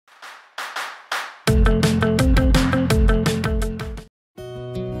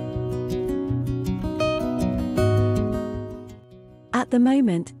At the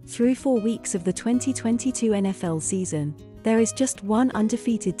moment, through 4 weeks of the 2022 NFL season, there is just one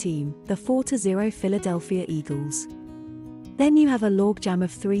undefeated team, the 4-0 Philadelphia Eagles. Then you have a logjam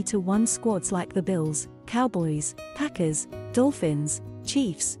of 3-1 squads like the Bills, Cowboys, Packers, Dolphins,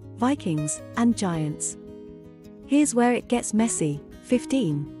 Chiefs, Vikings, and Giants. Here's where it gets messy.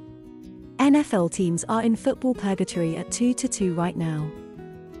 15 NFL teams are in football purgatory at 2-2 right now.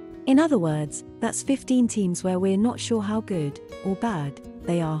 In other words, that's 15 teams where we're not sure how good, or bad,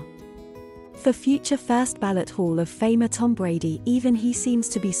 they are. For future first ballot Hall of Famer Tom Brady, even he seems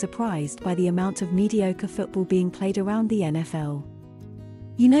to be surprised by the amount of mediocre football being played around the NFL.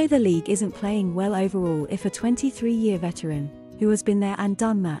 You know the league isn't playing well overall if a 23-year veteran, who has been there and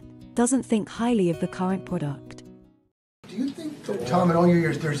done that, doesn't think highly of the current product. Do you think, Tom, in all your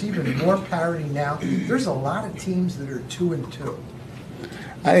years, there's even more parity now? There's a lot of teams that are 2-2.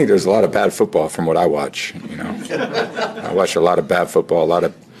 I think there's a lot of bad football from what I watch, you know. I watch a lot of bad football, a lot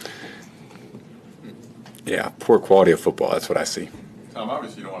of, poor quality of football. That's what I see. Tom,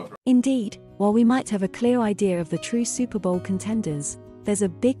 obviously you don't want to throw. Indeed, while we might have a clear idea of the true Super Bowl contenders, there's a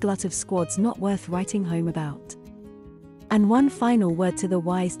big glut of squads not worth writing home about. And one final word to the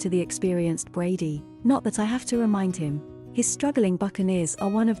wise to the experienced Brady, not that I have to remind him, his struggling Buccaneers are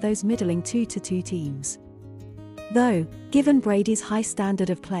one of those middling 2-2 teams. Though, given Brady's high standard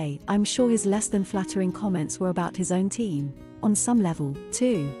of play, I'm sure his less than flattering comments were about his own team, on some level,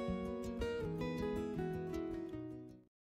 too.